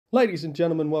Ladies and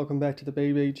gentlemen, welcome back to the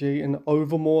BBG and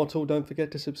Overmortal. Don't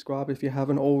forget to subscribe if you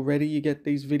haven't already. You get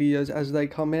these videos as they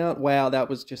come out. Wow, that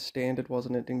was just standard,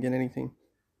 wasn't it? Didn't get anything.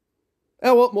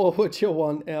 And what more would you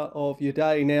want out of your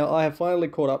day? Now, I have finally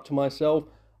caught up to myself.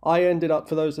 I ended up,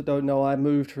 for those that don't know, I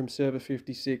moved from server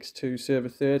 56 to server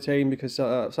 13 because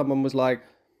someone was like,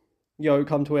 yo,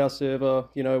 come to our server.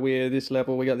 You know, we're this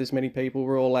level, we got this many people,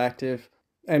 we're all active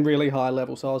and really high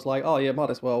level. So I was like, oh yeah,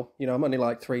 might as well. You know, I'm only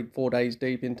like 3-4 days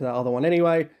deep into that other one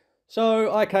anyway.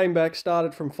 So I came back,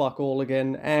 started from fuck all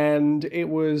again, and it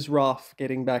was rough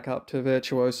getting back up to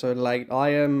Virtuoso late. I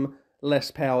am less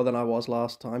power than I was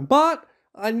last time, but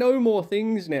I know more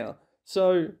things now.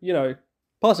 So, you know,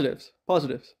 positives,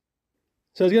 positives.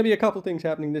 So there's going to be a couple things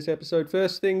happening this episode.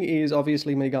 First thing is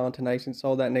obviously me going to Nascent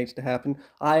Soul. That needs to happen.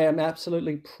 I am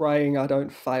absolutely praying I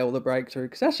don't fail the breakthrough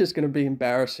because that's just going to be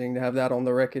embarrassing to have that on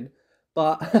the record.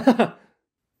 But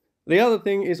the other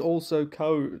thing is also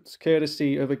codes,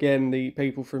 courtesy of, again, the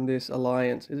people from this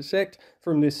alliance. It's a sect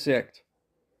from this sect,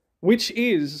 which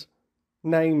is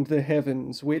named the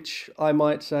Heavens, which I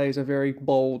might say is a very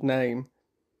bold name.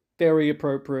 Very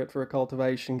appropriate for a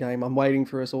cultivation game. I'm waiting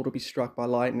for us all to be struck by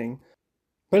lightning.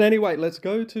 But anyway, let's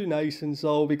go to Nascent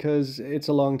Soul because it's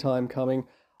a long time coming.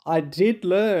 I did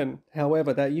learn,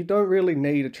 however, that you don't really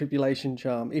need a tribulation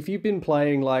charm. If you've been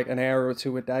playing like an hour or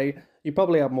two a day, you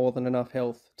probably have more than enough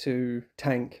health to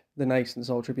tank the Nascent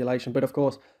Soul tribulation. But of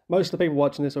course, most of the people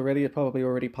watching this already are probably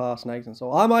already past Nascent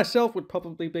Soul. I myself would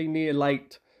probably be near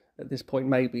late at this point,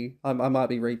 maybe. I might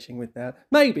be reaching with that.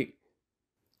 Maybe.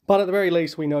 But at the very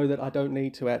least, we know that I don't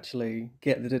need to actually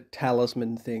get the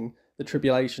talisman thing, the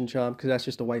tribulation charm, because that's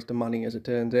just a waste of money as it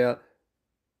turns out.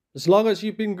 As long as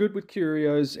you've been good with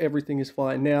curios, everything is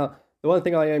fine. Now, the one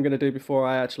thing I am going to do before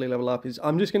I actually level up is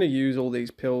I'm just going to use all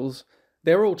these pills.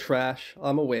 They're all trash,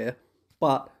 I'm aware,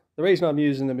 but the reason I'm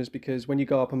using them is because when you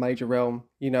go up a major realm,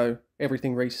 you know,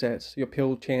 everything resets. Your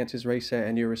pill chances reset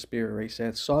and your Respira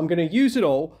resets. So I'm going to use it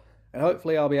all, and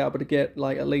hopefully I'll be able to get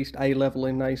like at least A level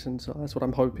in Nascent. So that's what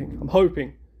I'm hoping. I'm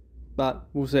hoping, but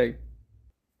we'll see.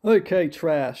 Okay,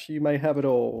 trash, you may have it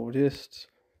all. Just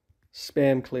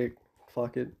spam click.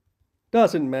 Fuck it.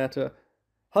 Doesn't matter.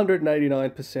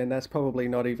 189%, that's probably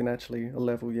not even actually a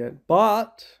level yet.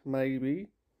 But maybe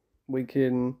we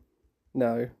can...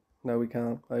 No, we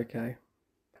can't. Okay.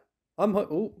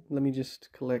 Oh, let me just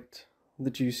collect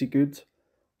the juicy goods.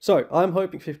 So, I'm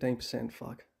hoping 15%,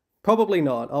 fuck. Probably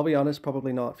not, I'll be honest,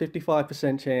 probably not.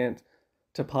 55% chance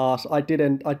to pass. I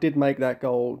did make that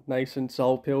goal, Nascent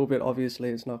Soul pill, but obviously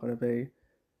it's not gonna be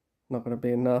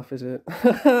enough, is it?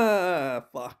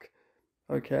 Fuck.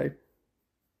 Okay.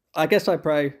 I guess I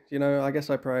pray, you know, I guess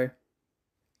I pray.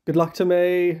 Good luck to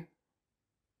me.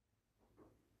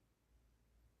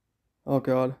 Oh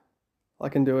god. I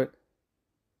can do it.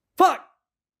 Fuck!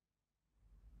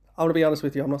 I want to be honest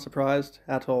with you, I'm not surprised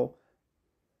at all.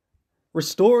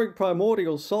 Restoring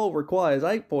primordial soul requires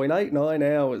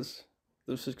 8.89 hours.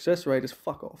 The success rate is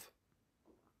fuck off.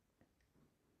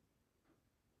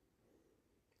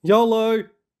 YOLO!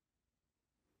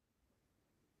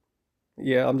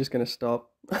 Yeah, I'm just gonna stop.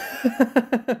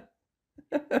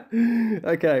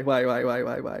 Okay,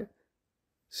 wait.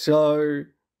 So,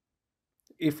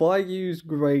 if I use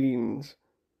greens,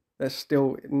 that's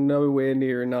still nowhere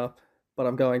near enough, but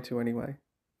I'm going to anyway.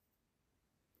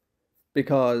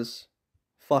 Because,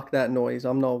 fuck that noise,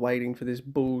 I'm not waiting for this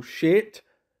bullshit.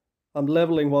 I'm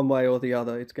leveling one way or the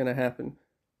other, it's gonna happen.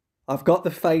 I've got the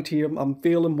Fatium, I'm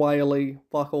feeling whaley,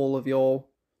 fuck all of y'all.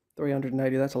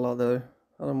 380, that's a lot though.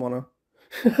 I don't wanna.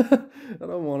 I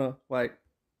don't wanna. Wait.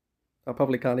 I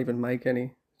probably can't even make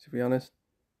any, to be honest.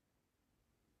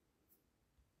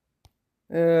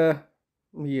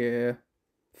 Yeah.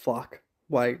 Fuck.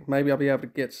 Wait, maybe I'll be able to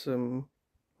get some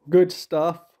good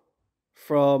stuff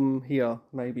from here,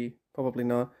 maybe. Probably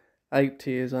not. 8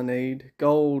 tiers I need.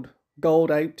 Gold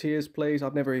 8 tiers, please.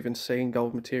 I've never even seen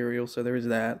gold material, so there is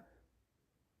that.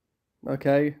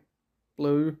 Okay.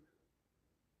 Blue.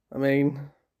 I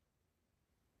mean...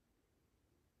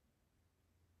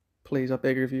 Please, I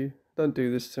beg of you. Don't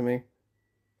do this to me.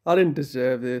 I didn't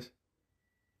deserve this.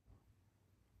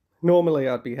 Normally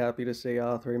I'd be happy to see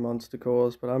R3 Monster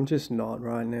Cores, but I'm just not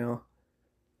right now.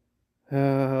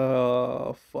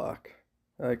 Oh, fuck.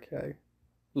 Okay.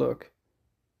 Look.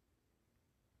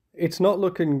 It's not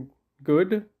looking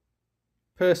good,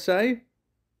 per se.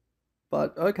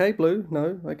 But, okay, blue.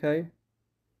 No, okay.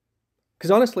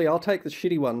 Because honestly, I'll take the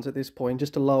shitty ones at this point,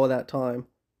 just to lower that time.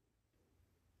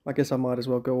 I guess I might as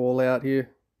well go all out here.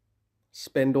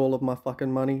 Spend all of my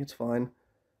fucking money, it's fine.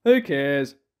 Who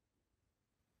cares?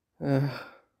 I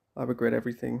regret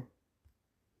everything.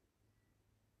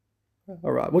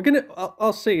 All right, we're gonna.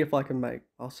 I'll see if I can make.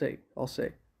 I'll see. I'll see.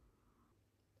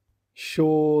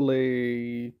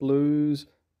 Surely blues.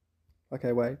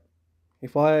 Okay, wait.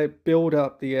 If I build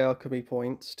up the alchemy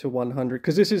points to 100,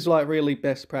 because this is like really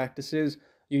best practices,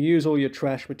 you use all your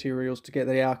trash materials to get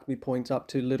the alchemy points up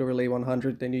to literally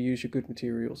 100, then you use your good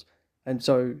materials. And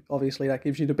so obviously that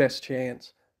gives you the best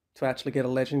chance to actually get a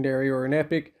legendary or an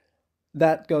epic.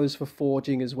 That goes for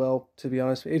forging as well, to be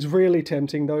honest. It's really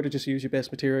tempting though to just use your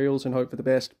best materials and hope for the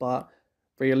best, but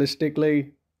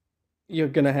realistically, you're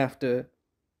gonna have to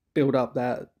build up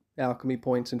that alchemy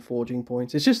points and forging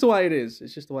points. It's just the way it is.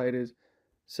 It's just the way it is.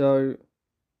 So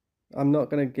I'm not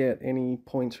going to get any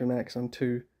points from that because I'm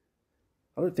too...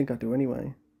 I don't think I do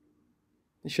anyway.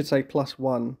 It should say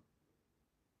 +1.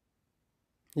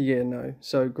 Yeah, no.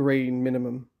 So green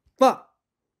minimum. But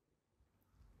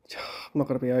I'm not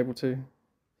going to be able to.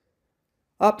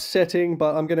 Upsetting,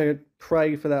 but I'm going to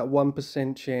pray for that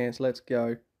 1% chance. Let's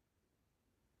go.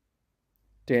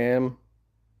 Damn.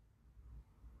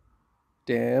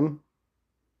 Damn.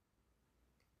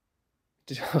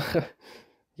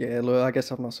 Yeah, look, I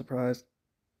guess I'm not surprised.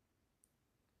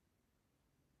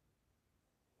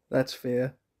 That's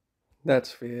fair.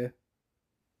 That's fair.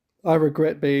 I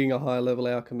regret being a high-level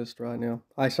alchemist right now.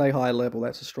 I say high level,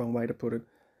 that's a strong way to put it.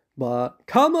 But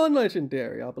come on,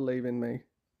 legendary, I believe in me.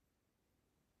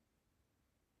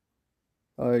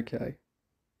 Okay.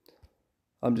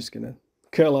 I'm just gonna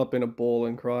curl up in a ball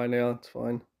and cry now, it's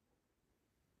fine.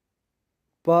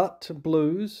 But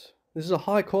blues, this is a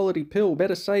high-quality pill,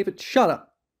 better save it. Shut up.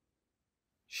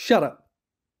 Shut up.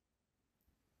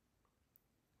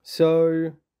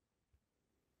 So,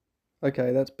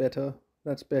 okay, that's better.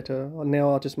 That's better.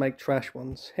 Now I'll just make trash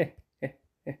ones.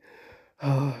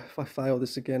 Oh, if I fail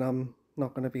this again, I'm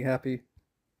not going to be happy.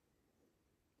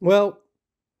 Well,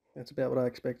 that's about what I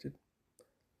expected.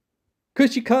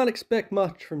 Because you can't expect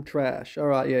much from trash. All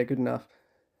right, yeah, good enough.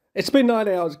 It's been 9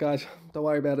 hours, guys. Don't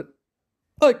worry about it.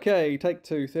 Okay, take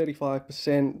 2,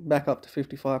 35%, back up to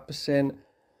 55%.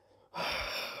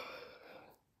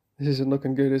 This isn't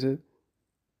looking good, is it?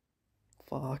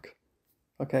 Fuck.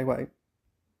 Okay, wait.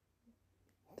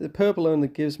 The purple only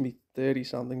gives me 30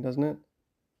 something, doesn't it?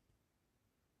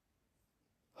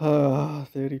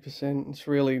 30%. It's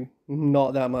really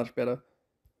not that much better.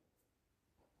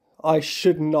 I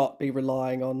should not be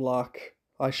relying on luck.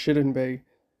 I shouldn't be.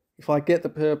 If I get the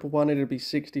purple one, it'd be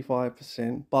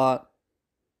 65%, but...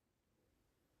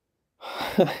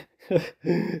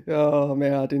 Oh,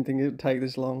 man, I didn't think it would take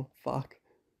this long. Fuck.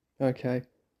 Okay.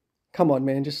 Come on,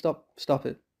 man, just stop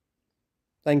it.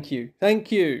 Thank you.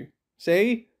 Thank you.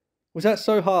 See? Was that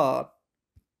so hard?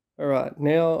 Alright,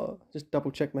 now just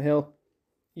double check my health.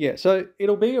 Yeah, so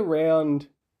it'll be around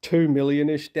 2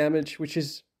 million-ish damage, which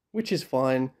is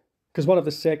fine. Because one of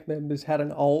the sec members had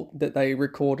an ult that they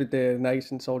recorded their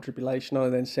Nascent Soul tribulation on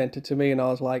and then sent it to me, and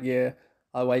I was like, yeah,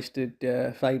 I wasted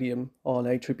Fadium on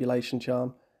a tribulation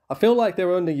charm. I feel like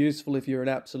they're only useful if you're an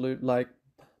absolute, like,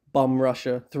 bum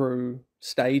rusher through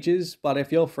stages, but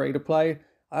if you're free to play,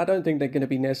 I don't think they're going to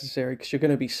be necessary because you're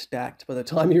going to be stacked by the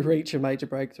time you reach a major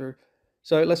breakthrough.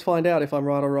 So let's find out if I'm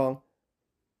right or wrong.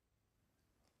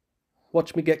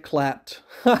 Watch me get clapped.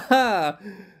 Ha ha!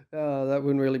 Oh, that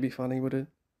wouldn't really be funny, would it?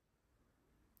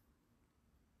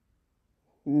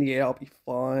 Yeah, I'll be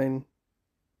fine.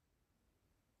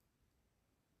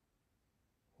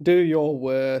 Do your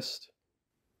worst.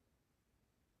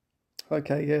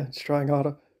 Okay, yeah, it's trying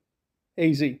harder.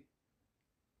 Easy.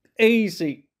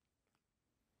 Easy.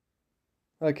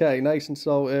 Okay, Nascent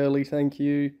Soul early, thank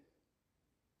you.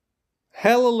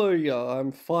 Hallelujah,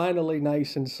 I'm finally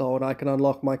Nascent Soul and I can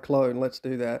unlock my clone. Let's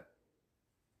do that.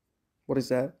 What is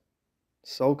that?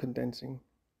 Soul condensing.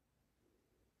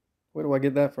 Where do I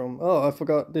get that from? Oh, I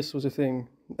forgot this was a thing.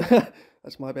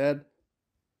 That's my bad.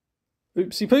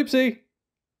 Oopsie poopsie.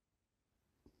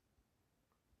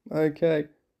 Okay.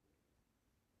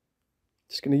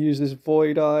 Just going to use this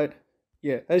void eye.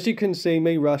 Yeah, as you can see,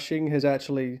 me rushing has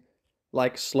actually,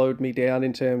 like, slowed me down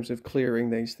in terms of clearing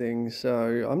these things.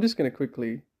 So I'm just going to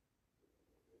quickly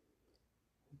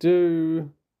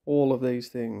do all of these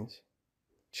things.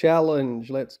 Challenge,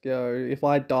 let's go. If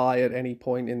I die at any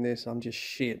point in this, I'm just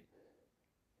shit.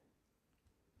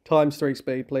 ×3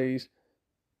 speed, please.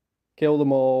 Kill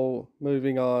them all.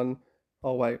 Moving on.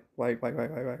 Oh, wait a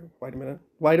minute.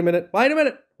 Wait a minute.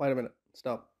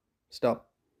 Stop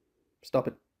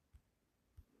it.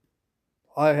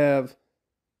 I have,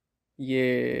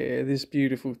 yeah, this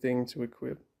beautiful thing to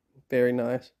equip. Very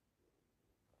nice.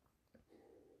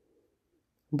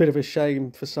 A bit of a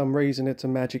shame for some reason it's a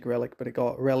magic relic, but it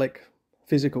got relic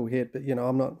physical hit. But you know,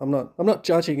 I'm not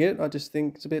judging it. I just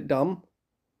think it's a bit dumb.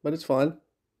 but it's fine.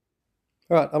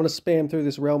 Alright, I'm going to spam through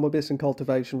this Realm Abyss and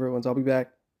Cultivation Ruins. I'll be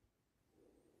back.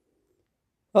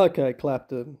 Okay,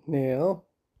 Clapton. Now,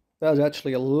 that was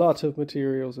actually a lot of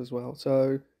materials as well.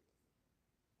 So,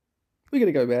 we're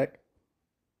going to go back.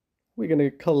 We're going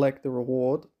to collect the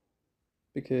reward.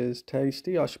 Because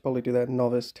tasty. I should probably do that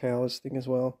Novice Towers thing as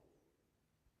well.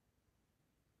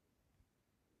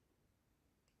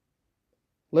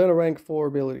 Learn a rank 4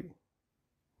 ability.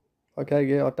 Okay,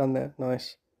 yeah, I've done that.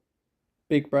 Nice.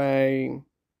 Big brain.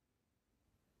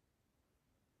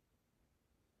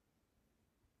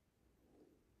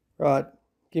 Right,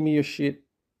 give me your shit.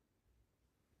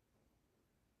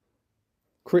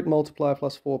 Crit multiplier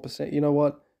plus 4%. You know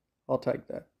what? I'll take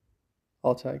that.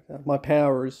 I'll take that. My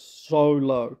power is so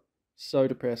low. So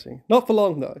depressing. Not for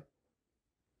long, though.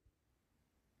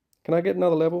 Can I get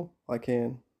another level? I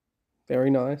can.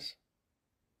 Very nice.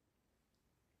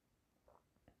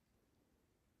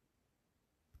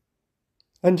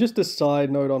 And just a side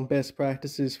note on best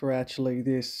practices for actually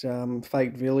this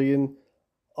Fate Villian.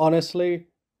 Honestly,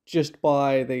 just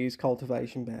buy these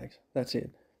cultivation bags. That's it.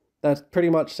 That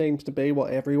pretty much seems to be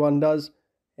what everyone does.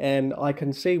 And I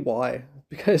can see why.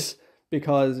 Because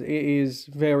it is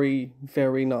very,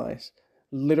 very nice.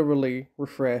 Literally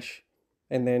refresh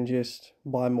and then just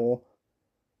buy more.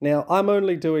 Now, I'm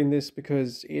only doing this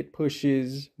because it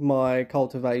pushes my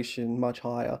cultivation much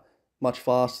higher, much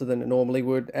faster than it normally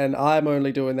would. And I'm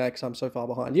only doing that because I'm so far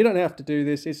behind. You don't have to do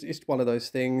this. It's one of those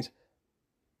things.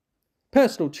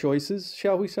 Personal choices,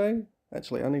 shall we say?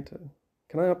 Actually, I need to...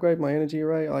 Can I upgrade my energy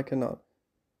array? I cannot.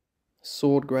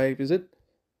 Sword grave, is it?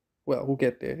 Well, we'll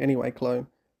get there. Anyway, clone.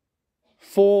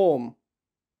 Form.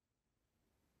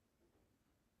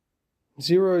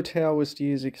 0 Taoist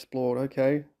years explored.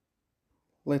 Okay.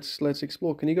 Let's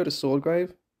explore. Can you go to sword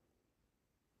grave?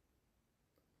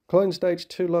 Clone stage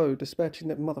too low. Dispatching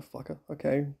that motherfucker.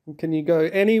 Okay. Can you go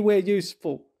anywhere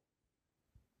useful?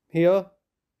 Here?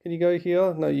 Can you go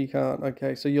here? No, you can't.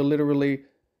 Okay, so you're literally...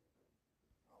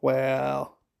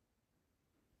 Wow.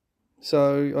 So,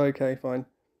 okay, fine.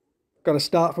 Got to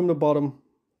start from the bottom.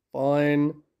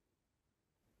 Fine.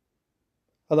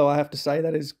 Although I have to say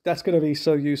that's going to be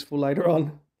so useful later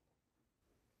on.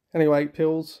 Anyway,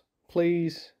 pills.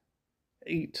 Please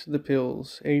eat the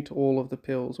pills. Eat all of the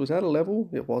pills. Was that a level?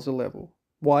 It was a level.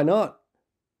 Why not?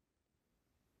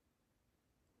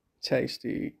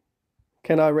 Tasty.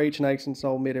 Can I reach Nascent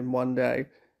Soul mid in one day?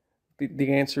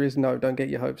 The answer is no. Don't get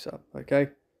your hopes up, okay?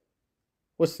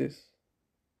 What's this?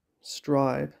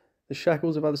 Strive. The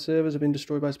shackles of other servers have been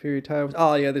destroyed by superior tails.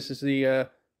 Oh, yeah, this is the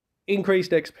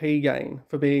increased XP gain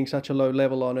for being such a low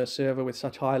level on a server with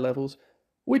such high levels,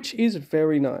 which is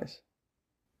very nice.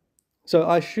 So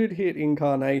I should hit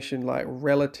Incarnation, like,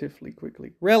 relatively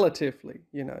quickly. Relatively,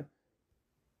 you know.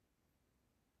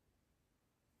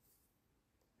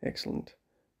 Excellent.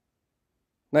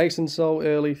 Nascent Soul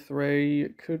early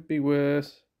 3. Could be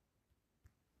worse.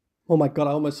 Oh my god,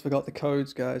 I almost forgot the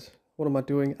codes, guys. What am I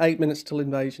doing? 8 minutes till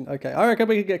invasion. Okay, I reckon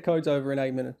we can get codes over in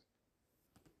 8 minutes.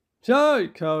 So,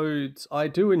 codes. I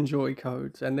do enjoy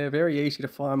codes, and they're very easy to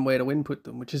find where to input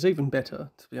them, which is even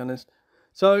better, to be honest.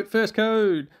 So, first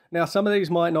code. Now, some of these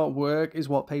might not work, is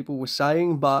what people were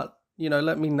saying, but, you know,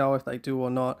 let me know if they do or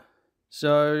not.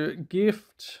 So,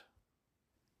 gift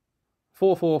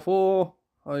 444.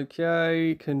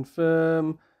 Okay,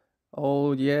 confirm.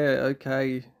 Oh, yeah,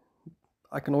 okay.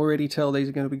 I can already tell these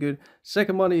are going to be good.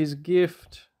 Second one is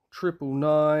gift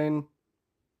 999.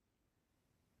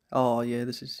 Oh yeah,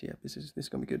 this is going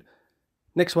to be good.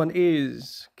 Next one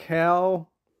is cow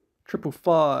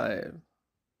 555.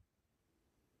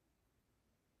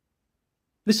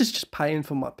 This is just paying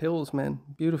for my pills, man.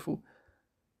 Beautiful.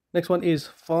 Next one is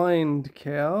find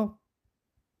cow.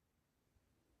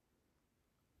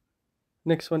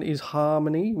 Next one is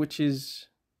harmony, which is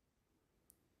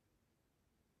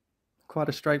quite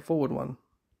a straightforward one.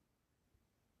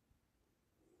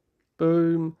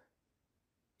 Boom.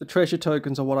 The treasure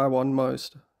tokens are what I want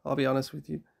most, I'll be honest with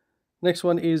you. Next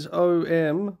one is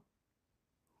OM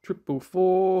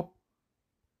 444.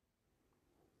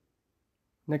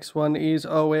 Next one is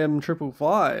OM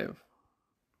 555.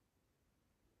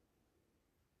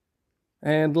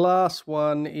 And last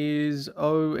one is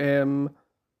OM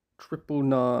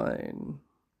 999.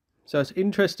 So it's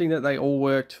interesting that they all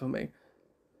worked for me.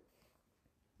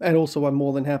 And also I'm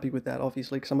more than happy with that,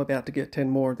 obviously, because I'm about to get 10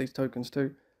 more of these tokens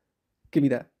too. Give me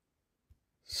that.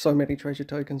 So many treasure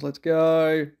tokens. Let's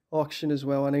go. Auction as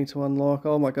well. I need to unlock.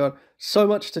 Oh my god. So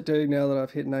much to do now that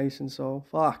I've hit Nascent Soul.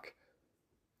 Fuck.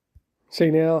 See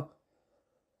now.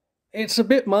 It's a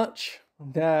bit much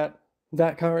that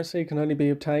That currency can only be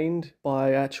obtained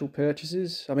by actual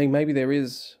purchases. I mean, maybe there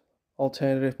is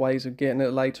alternative ways of getting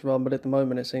it later on, but at the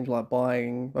moment it seems like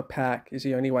buying a pack is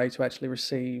the only way to actually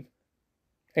receive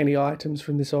any items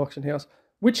from this auction house,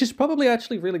 which is probably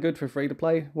actually really good for free to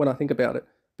play when I think about it.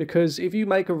 Because if you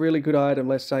make a really good item,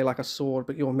 let's say like a sword,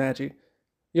 but you're magic,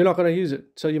 you're not going to use it,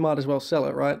 so you might as well sell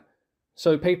it, right?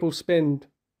 So people spend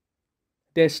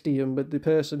Destium, but the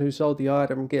person who sold the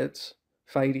item gets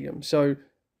Fadium. So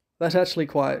that's actually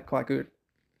quite good.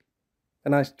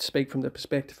 And I speak from the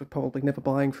perspective of probably never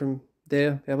buying from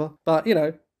there ever. But, you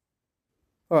know,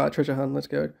 all right, treasure hunt, let's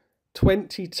go.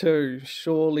 22,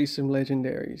 surely some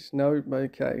legendaries. No,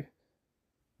 okay.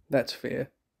 That's fair,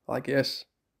 I guess.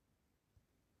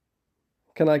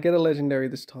 Can I get a legendary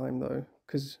this time, though?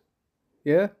 Because,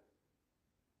 yeah?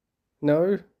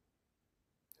 No?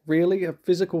 Really? A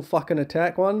physical fucking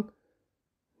attack one?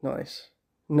 Nice.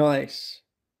 Nice.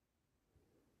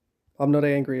 I'm not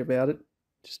angry about it.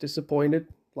 Just disappointed,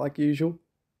 like usual.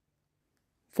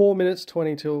 4 minutes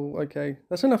 20 till, okay.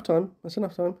 That's enough time. That's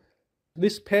enough time.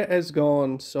 This pet has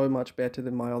gone so much better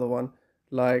than my other one.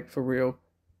 Like, for real.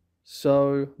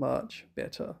 So much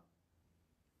better.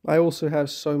 I also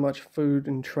have so much food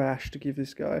and trash to give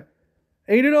this guy.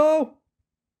 Eat it all!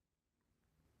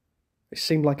 It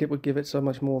seemed like it would give it so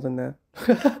much more than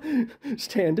that.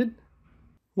 Standard.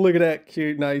 Look at that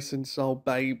cute Nascent Soul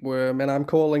babe worm, and I'm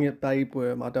calling it babe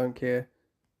worm, I don't care.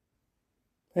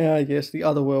 Ah, yes, the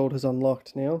other world has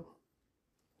unlocked now.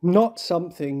 Not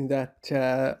something that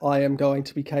I am going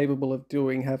to be capable of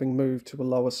doing having moved to a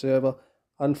lower server.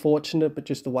 Unfortunate, but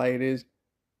just the way it is.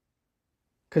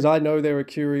 Because I know there are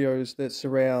curios that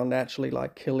surround actually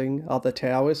like killing other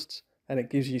Taoists, and it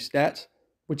gives you stats,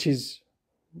 which is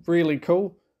really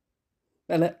cool.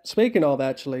 And speaking of,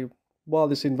 actually, while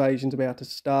this invasion's about to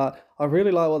start, I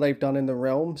really like what they've done in the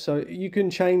realm. So you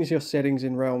can change your settings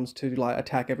in realms to like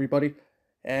attack everybody.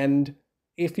 And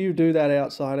if you do that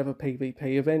outside of a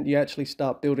PvP event, you actually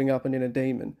start building up an inner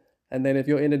demon. And then if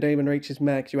your inner demon reaches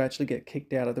max, you actually get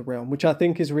kicked out of the realm, which I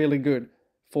think is really good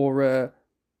for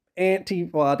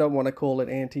well, I don't want to call it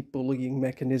anti-bullying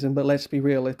mechanism, but let's be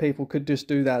real, if people could just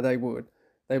do that, they would.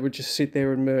 They would just sit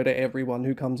there and murder everyone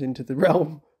who comes into the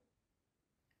realm.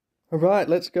 Alright,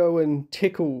 let's go and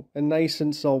tickle a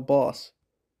Nascent Soul boss.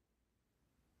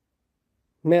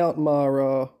 Mount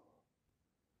Mara.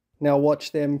 Now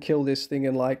watch them kill this thing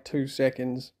in like 2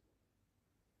 seconds.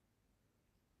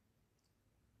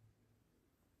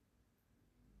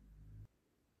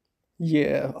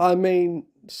 Yeah, I mean,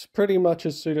 pretty much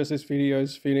as soon as this video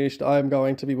is finished, I'm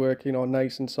going to be working on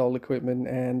Nascent Soul equipment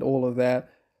and all of that,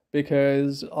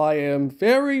 because I am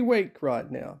very weak right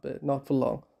now, but not for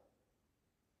long.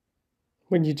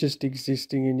 When you're just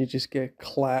existing and you just get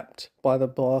clapped by the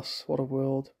boss, what a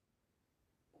world.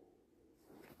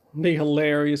 It'd be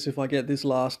hilarious if I get this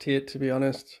last hit, to be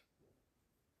honest.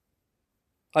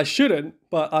 I shouldn't,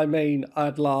 but I mean,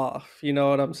 I'd laugh, you know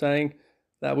what I'm saying?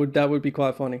 That would be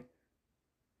quite funny.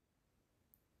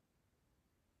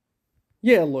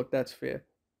 Yeah, look, that's fair.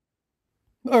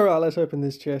 Alright, let's open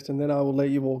this chest and then I will let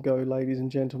you all go, ladies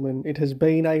and gentlemen. It has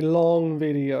been a long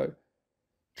video.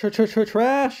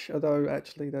 Trash! Although,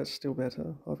 actually, that's still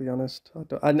better, I'll be honest.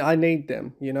 I need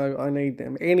them, you know, I need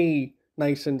them. Any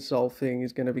Nascent Soul thing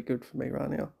is going to be good for me right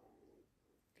now.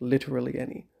 Literally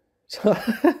any. So,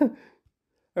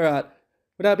 alright.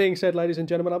 With that being said, ladies and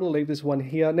gentlemen, I'm going to leave this one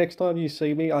here. Next time you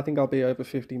see me, I think I'll be over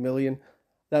 50 million.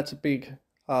 That's a big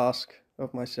ask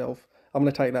of myself. I'm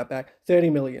going to take that back. 30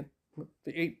 million.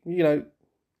 You know,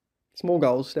 small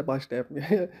goals, step by step.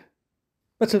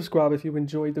 But subscribe if you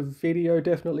enjoyed the video.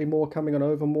 Definitely more coming on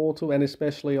Overmortal, and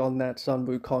especially on that Sun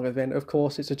Wukong event. Of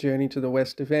course, it's a Journey to the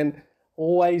West event.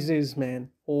 Always is, man.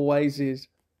 Always is.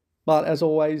 But as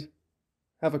always,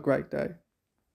 have a great day.